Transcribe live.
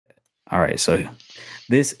All right, so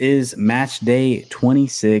this is match day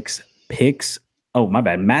 26 picks. Oh, my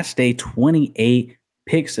bad. Match day 28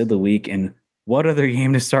 picks of the week. And what other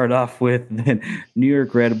game to start off with than New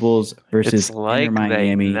York Red Bulls It's versus Inter like they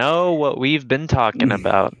Miami? know what we've been talking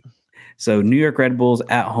about. So New York Red Bulls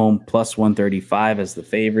at home plus 135 as the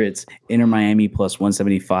favorites, Inter Miami plus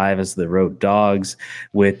 175 as the road dogs,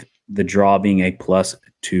 with the draw being a plus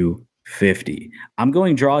 250. I'm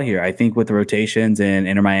going draw here. I think with the rotations and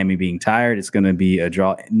Inter Miami being tired, it's going to be a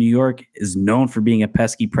draw. New York is known for being a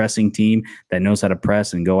pesky pressing team that knows how to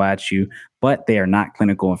press and go at you, but they are not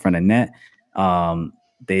clinical in front of net.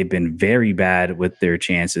 They've been very bad with their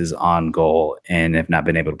chances on goal and have not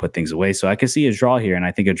been able to put things away. So I can see a draw here, and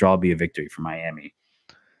I think a draw will be a victory for Miami.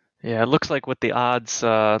 Yeah, it looks like what the odds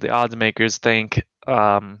makers think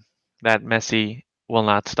that Messi will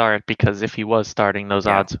not start, because if he was starting, those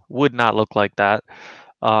Yeah. odds would not look like that.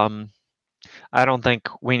 Um, I don't think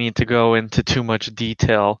we need to go into too much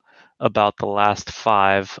detail about the last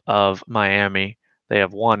five of Miami. They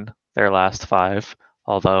have won their last five,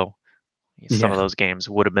 although some of Yeah. those games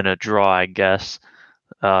would have been a draw, I guess,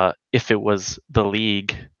 if it was the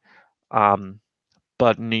league. Um,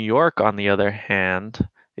 but New York, on the other hand,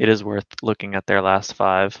 it is worth looking at their last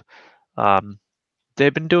five. Um,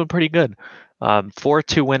 they've been doing pretty good.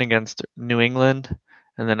 4-2 win against New England,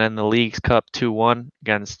 and then in the League's Cup 2-1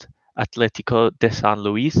 against Atletico de San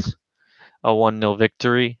Luis, a 1-0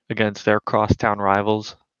 victory against their crosstown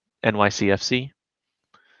rivals NYCFC,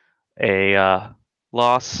 a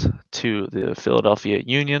loss to the Philadelphia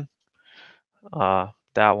Union.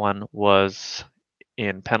 That one was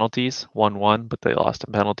in penalties, 1-1, but they lost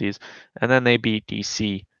in penalties. And then they beat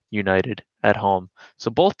DC United at home. So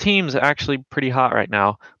both teams are actually pretty hot right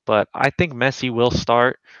now, but I think Messi will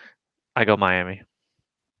start. I go Miami.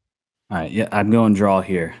 All right. Yeah, I'm going draw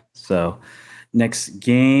here. So next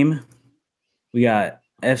game, we got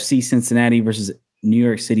FC Cincinnati versus New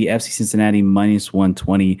York City. FC Cincinnati minus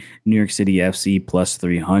 120, New York City FC plus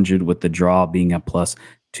 300, with the draw being a plus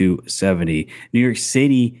 270. New York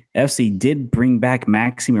City FC did bring back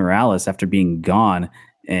Maxi Morales after being gone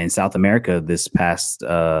in South America this past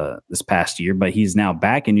year, but he's now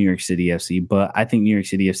back in New York City FC. But I think New York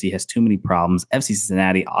City FC has too many problems. FC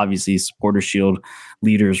Cincinnati, obviously, Supporter Shield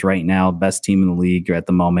leaders right now, best team in the league at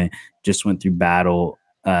the moment, just went through battle,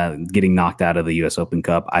 getting knocked out of the U.S. Open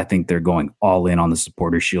Cup. I think they're going all in on the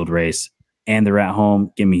Supporter Shield race, and they're at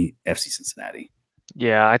home. Give me FC Cincinnati.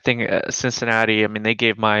 Yeah, I think Cincinnati, I mean, they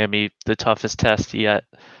gave Miami the toughest test yet,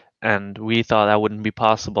 and we thought that wouldn't be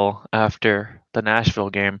possible after the Nashville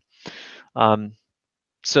game.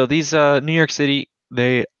 So these New York City,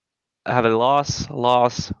 they have a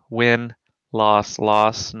loss, win,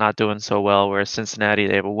 loss, not doing so well. Whereas Cincinnati,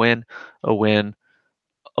 they have a win, a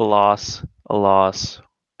loss,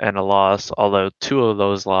 and a loss, although two of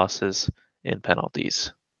those losses in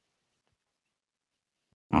penalties.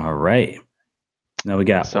 All right. Now we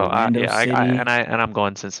got So Orlando City. I'm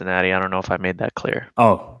going Cincinnati. I don't know if I made that clear.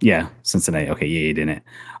 Oh, yeah, Cincinnati. Okay, yeah, you didn't.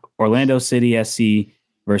 Orlando City SC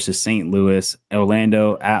versus St. Louis.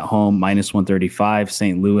 Orlando at home minus 135,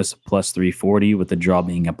 St. Louis plus 340, with the draw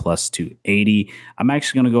being a plus 280. I'm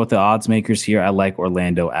actually going to go with the odds makers here. I like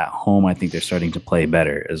Orlando at home. I think they're starting to play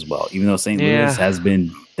better as well, even though St. Louis has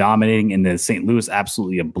been dominating, and the St. Louis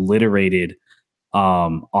absolutely obliterated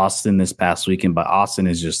Austin this past weekend, but Austin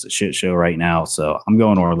is just a shit show right now. So I'm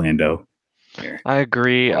going Orlando here. I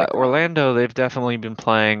agree. Orlando, they've definitely been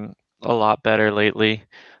playing a lot better lately.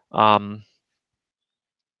 Um,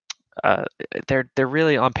 they're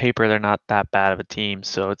really, on paper, they're not that bad of a team,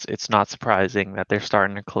 so it's not surprising that they're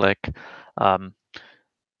starting to click.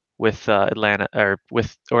 With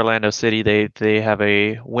with Orlando City, they have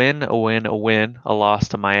a win, a loss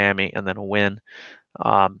to Miami, and then a win.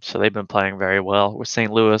 So they've been playing very well. With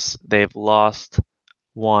St. Louis, they've lost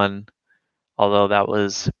one, although that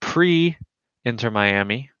was pre-Inter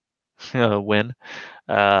Miami win,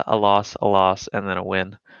 a loss, and then a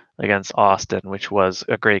win against Austin, which was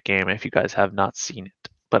a great game if you guys have not seen it.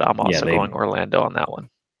 But I'm also going Orlando on that one.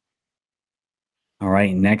 All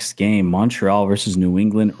right, next game, Montreal versus New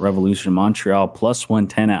England Revolution. Montreal plus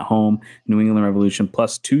 110 at home, New England Revolution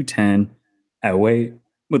plus 210 away,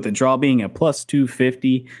 with the draw being a plus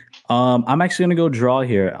 250. I'm actually going to go draw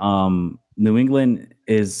here. New England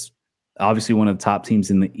is obviously one of the top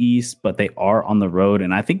teams in the East, but they are on the road,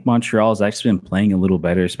 and I think Montreal has actually been playing a little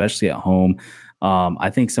better, especially at home.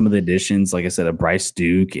 I think some of the additions, like I said, of Bryce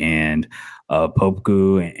Duke and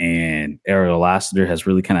Popku and Ariel Lassiter has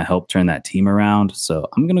really kind of helped turn that team around. So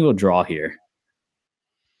I'm going to go draw here.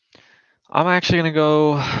 I'm actually gonna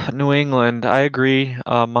go New England. I agree.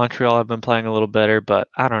 Montreal have been playing a little better, but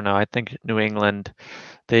I don't know. I think New England,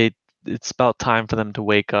 they it's about time for them to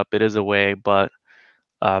wake up. It is away, but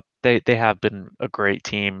they have been a great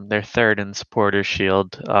team. They're third in Supporters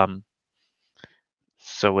Shield.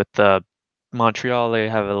 So with the Montreal, they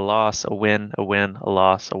have a loss, a win, a win, a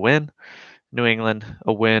loss, a win. New England,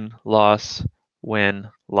 a win, loss, and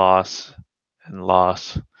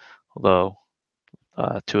loss. Although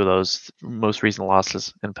two of those most recent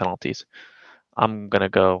losses and penalties. I'm gonna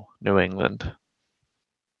go New England.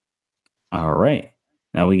 All right.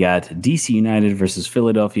 Now we got DC United versus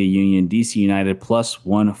Philadelphia Union. DC United plus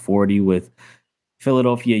 140 with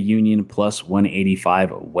Philadelphia Union plus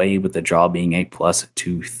 185 away, with the draw being a plus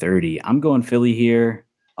 230. I'm going Philly here.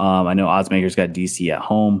 I know Oddsmakers got DC at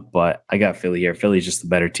home, but I got Philly here. Philly's just the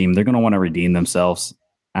better team. They're going to want to redeem themselves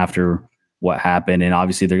after what happened. And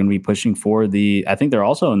obviously, they're going to be pushing for I think they're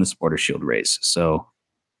also in the Supporter Shield race. So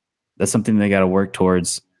that's something they got to work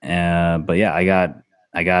towards. But yeah, I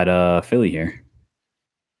got Philly here.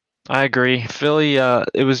 I agree. Philly,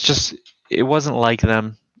 it wasn't like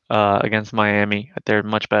them against Miami. They're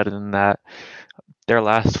much better than that. Their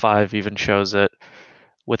last five even shows it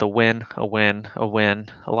with a win, a win, a win,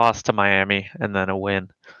 a loss to Miami, and then a win,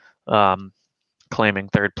 claiming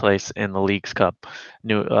third place in the League's Cup.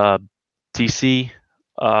 New DC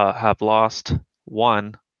have lost,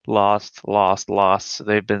 won, lost.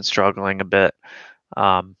 They've been struggling a bit.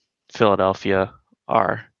 Philadelphia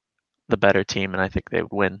are the better team, and I think they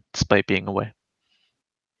would win despite being away.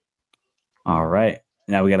 All right.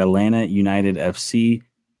 Now we got Atlanta United FC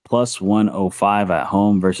plus 105 at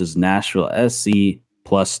home versus Nashville SC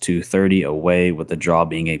plus 230 away, with the draw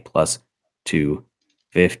being a plus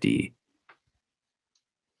 250.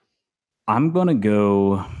 I'm going to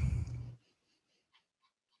go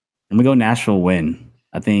Nashville win.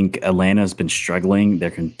 I think Atlanta's been struggling.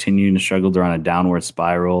 They're continuing to struggle. They're on a downward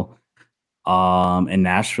spiral. And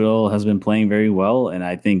Nashville has been playing very well. And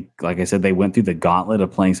I think, like I said, they went through the gauntlet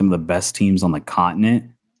of playing some of the best teams on the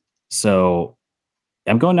continent. So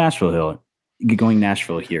I'm going Nashville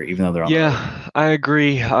here, even though they're on the road. I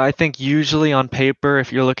agree. I think usually on paper,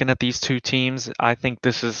 if you're looking at these two teams, I think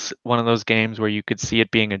this is one of those games where you could see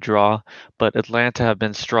it being a draw. But Atlanta have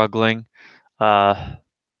been struggling.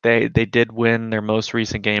 They did win their most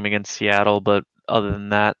recent game against Seattle, but other than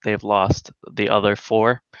that, they've lost the other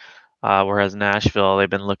four. Whereas Nashville, they've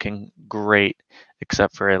been looking great,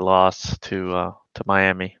 except for a loss to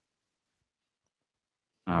Miami.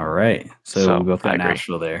 All right. So we both got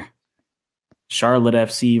Nashville there. Charlotte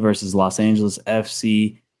FC versus Los Angeles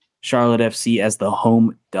FC. Charlotte FC as the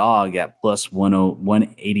home dog at plus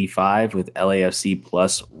 185, with LAFC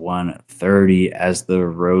plus 130 as the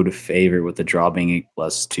road favorite, with the draw being a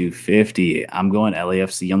plus 250. I'm going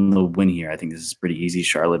LAFC on the win here. I think this is pretty easy.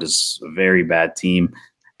 Charlotte is a very bad team,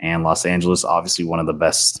 and Los Angeles, obviously one of the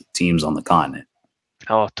best teams on the continent.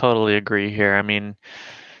 Oh, totally agree here. I mean,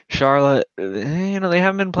 Charlotte, they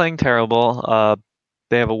haven't been playing terrible.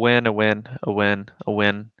 They have a win,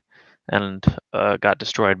 and got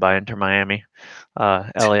destroyed by Inter Miami.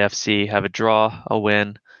 LAFC have a draw, a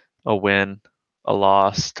win, a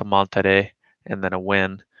loss to Monterrey, and then a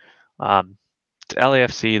win. To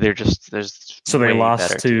LAFC, they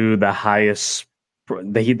lost to the highest.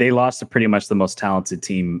 They lost to pretty much the most talented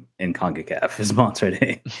team in CONCACAF, is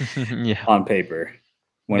Monterrey. Yeah. On paper,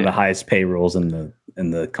 one of the highest payrolls in the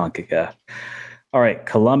CONCACAF. All right,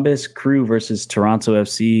 Columbus Crew versus Toronto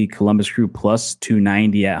FC. Columbus Crew plus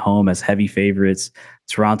 290 at home as heavy favorites.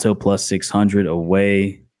 Toronto plus 600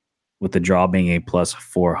 away, with the draw being a plus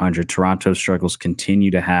 400. Toronto's struggles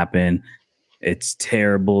continue to happen. It's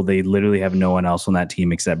terrible. They literally have no one else on that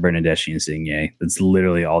team except Bernadeschi and Insigne. That's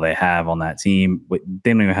literally all they have on that team. They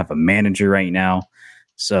don't even have a manager right now.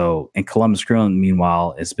 So, and Columbus Crew,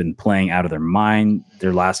 meanwhile, has been playing out of their mind.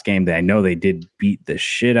 Their last game, I know they did beat the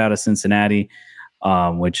shit out of Cincinnati,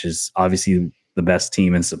 which is obviously the best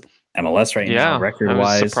team in MLS right now,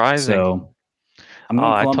 record-wise. Surprising. So,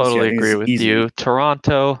 I totally agree with you.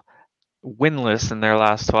 Toronto winless in their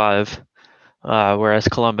last five, whereas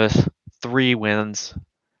Columbus 3 wins,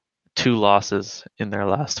 2 losses in their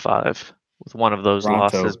last 5, with one of those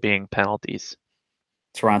losses being penalties.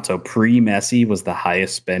 Toronto pre-Messi was the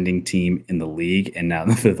highest spending team in the league, and now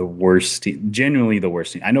they're the worst team. Genuinely the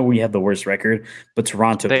worst team. I know we have the worst record, but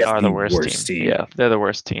Toronto is the worst team. Yeah, they're the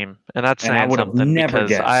worst team, and that's saying something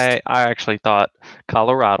because I actually thought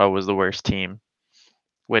Colorado was the worst team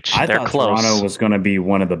which I they're thought Toronto close. was going to be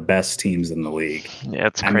one of the best teams in the league. Yeah,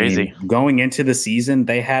 it's I crazy. mean, going into the season,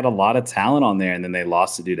 they had a lot of talent on there, and then they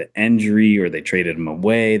lost it due to injury, or they traded him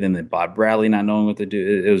away. Then they bought Bradley, not knowing what to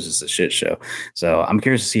do. It was just a shit show. So I'm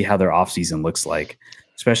curious to see how their offseason looks like,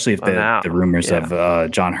 especially if Well, the now, rumors yeah.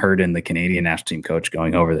 of John Hurden, the Canadian national team coach,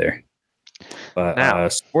 going over there. But Now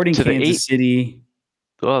Sporting to the Kansas eight. City.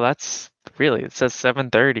 Well, that's really, it says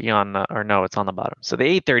 7:30 on or no, it's on the bottom. So the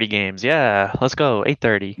 8:30 games. Yeah, let's go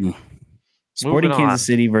 8:30. mm, Moving Sporting Kansas on.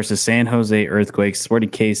 City versus San Jose Earthquakes.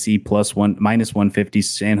 Sporting KC minus 150.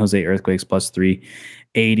 San Jose Earthquakes plus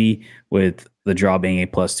 380 with the draw being a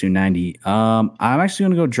plus 290. I'm actually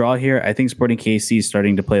going to go draw here. I think Sporting KC is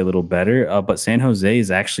starting to play a little better, but San Jose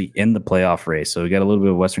is actually in the playoff race. So we got a little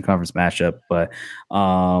bit of Western Conference matchup. But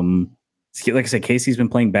like I said, KC's been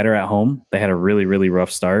playing better at home. They had a really, really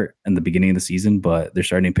rough start in the beginning of the season, but they're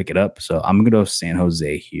starting to pick it up. So I'm going to go San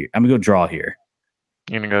Jose here. I'm going to go draw here.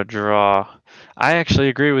 You're gonna go draw. I actually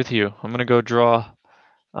agree with you. I'm gonna go draw.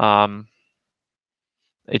 Um,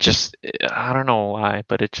 I don't know why,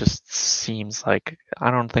 but it just seems like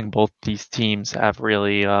I don't think both these teams have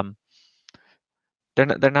really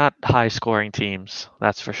they're not high scoring teams,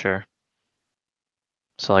 that's for sure.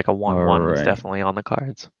 So like a All 1-1 is right. definitely on the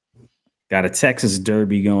cards. Got a Texas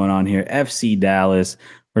Derby going on here. FC Dallas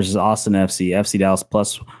versus Austin FC. FC Dallas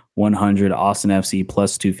plus 100. Austin FC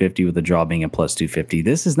plus 250 with the draw being a plus 250.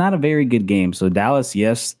 This is not a very good game. So Dallas,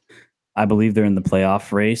 yes, I believe they're in the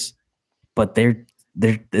playoff race, but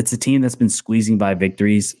it's a team that's been squeezing by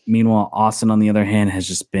victories. Meanwhile, Austin, on the other hand, has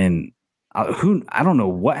just been I don't know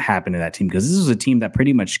what happened to that team, because this was a team that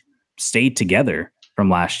pretty much stayed together from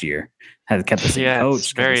last year. Had kept the same Yeah,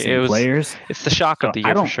 coach, kept the same players. it's the shock of So the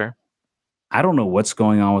year for sure. I don't know what's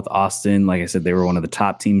going on with Austin. Like I said, they were one of the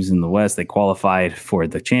top teams in the West. They qualified for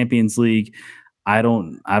the Champions League. I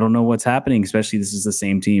don't know what's happening, especially this is the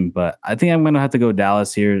same team, but I think I'm going to have to go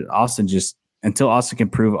Dallas here. Austin, just until Austin can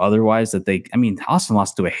prove otherwise, Austin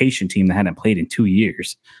lost to a Haitian team that hadn't played in 2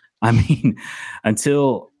 years. I mean,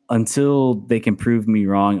 until they can prove me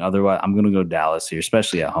wrong, otherwise I'm going to go Dallas here,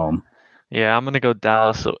 especially at home. Yeah, I'm gonna go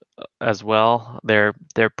Dallas as well. They're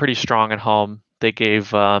pretty strong at home. They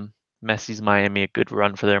gave Messi's Miami a good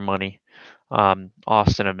run for their money.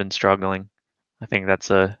 Austin have been struggling. I think that's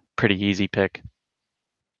a pretty easy pick.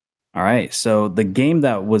 All right. So the game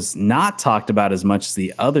that was not talked about as much as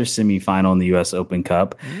the other semifinal in the U.S. Open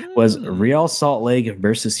Cup was Real Salt Lake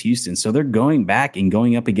versus Houston. So they're going back and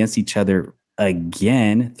going up against each other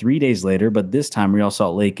again 3 days later, but this time Real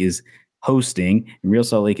Salt Lake is hosting. And Real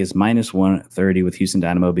Salt Lake is minus 130 with Houston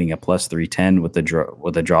Dynamo being a plus 310 with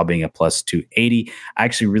the draw being a plus 280. I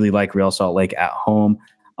actually really like Real Salt Lake at home.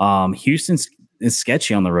 Houston is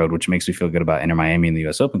sketchy on the road, which makes me feel good about Inter Miami in the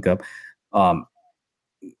U.S. Open Cup.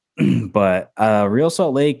 But Real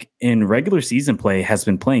Salt Lake in regular season play has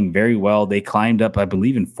been playing very well. They climbed up, I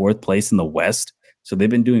believe, in 4th place in the West. So they've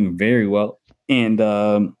been doing very well. And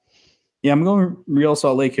yeah, I'm going Real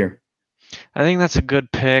Salt Lake here. I think that's a good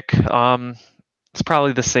pick. It's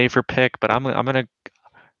probably the safer pick, but I'm gonna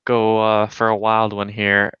go for a wild one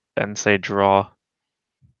here and say draw.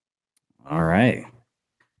 All right.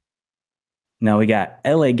 Now we got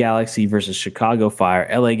LA Galaxy versus Chicago Fire.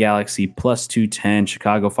 LA Galaxy plus 210,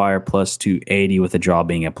 Chicago Fire plus 280 with the draw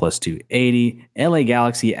being at plus 280. LA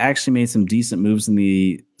Galaxy actually made some decent moves in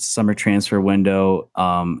the summer transfer window.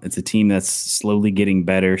 It's a team that's slowly getting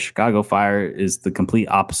better. Chicago Fire is the complete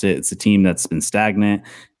opposite. It's a team that's been stagnant,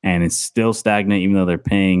 and it's still stagnant even though they're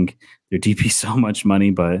paying their DP so much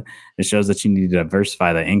money, but it shows that you need to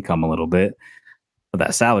diversify the income a little bit, or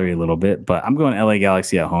that salary a little bit. But I'm going LA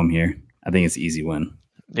Galaxy at home here. I think it's an easy win.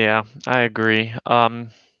 Yeah, I agree.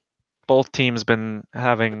 Both teams been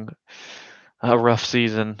having a rough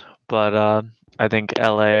season, but I think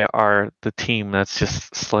LA are the team that's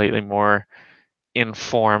just slightly more in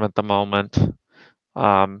form at the moment.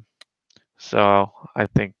 So I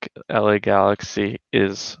think LA Galaxy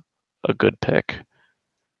is a good pick.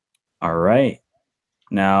 All right.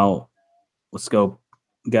 Now let's go.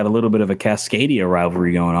 Got a little bit of a Cascadia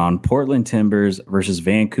rivalry going on. Portland Timbers versus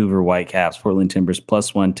Vancouver Whitecaps. Portland Timbers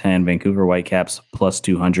plus 110, Vancouver Whitecaps plus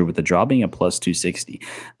 200 with the draw being a plus 260.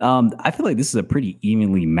 I feel like this is a pretty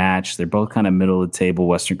evenly matched. They're both kind of middle of the table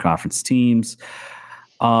Western Conference teams.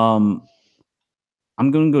 I'm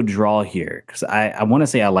going to go draw here because I want to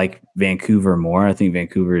say I like Vancouver more. I think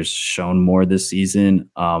Vancouver has shown more this season,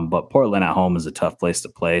 but Portland at home is a tough place to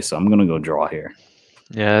play, so I'm going to go draw here.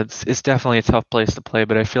 Yeah, it's definitely a tough place to play,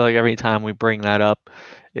 but I feel like every time we bring that up,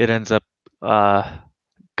 it ends up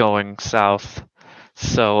going south.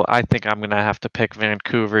 So I think I'm gonna have to pick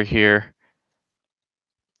Vancouver here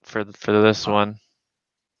for this one.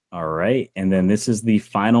 All right. And then this is the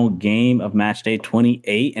final game of match day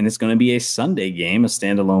 28, and it's going to be a Sunday game, a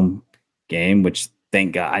standalone game, which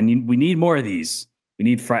thank God. We need more of these. We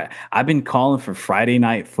need Friday. I've been calling for Friday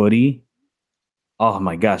night footy. Oh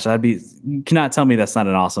my gosh, you cannot tell me that's not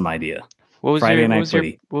an awesome idea. Friday night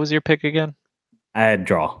footy. What was your pick again? I had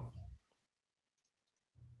draw.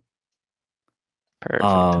 Perfect.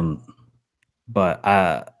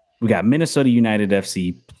 But we got Minnesota United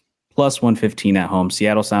FC plus 115 at home,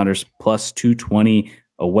 Seattle Sounders plus 220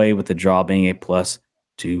 away, with the draw being a plus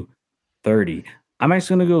 230. I'm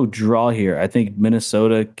actually going to go draw here. I think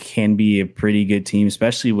Minnesota can be a pretty good team,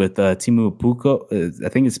 especially with Timu Puko. I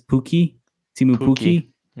think it's Pookie. Timu Pookie.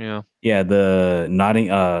 Yeah. Yeah, the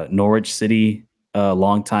Norwich City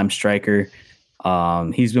longtime striker.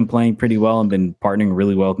 He's been playing pretty well and been partnering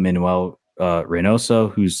really well with Manuel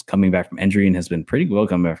Reynoso, who's coming back from injury and has been pretty well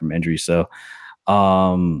coming back from injury. So,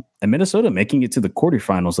 and Minnesota making it to the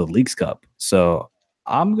quarterfinals of the Leagues Cup. So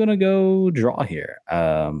I'm gonna go draw here.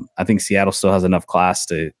 I think Seattle still has enough class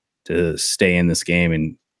to stay in this game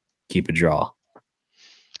and keep a draw.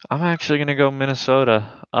 I'm actually going to go Minnesota.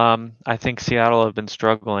 I think Seattle have been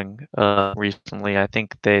struggling recently. I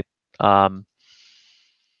think they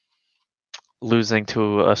losing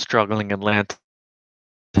to a struggling Atlanta.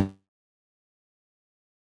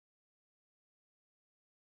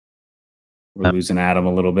 We're losing Adam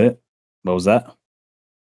a little bit. What was that?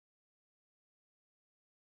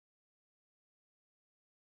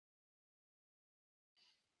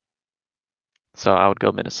 So I would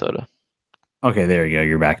go Minnesota. Okay, there you go.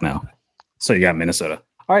 You're back now. So you got Minnesota.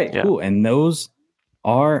 All right, Yeah. cool. And those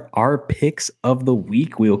are our picks of the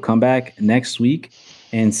week. We'll come back next week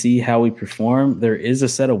and see how we perform. There is a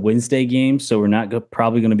set of Wednesday games, so we're not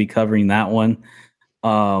probably going to be covering that one.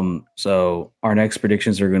 So our next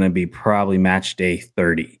predictions are going to be probably match day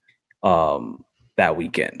 30 that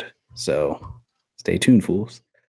weekend. So stay tuned, fools.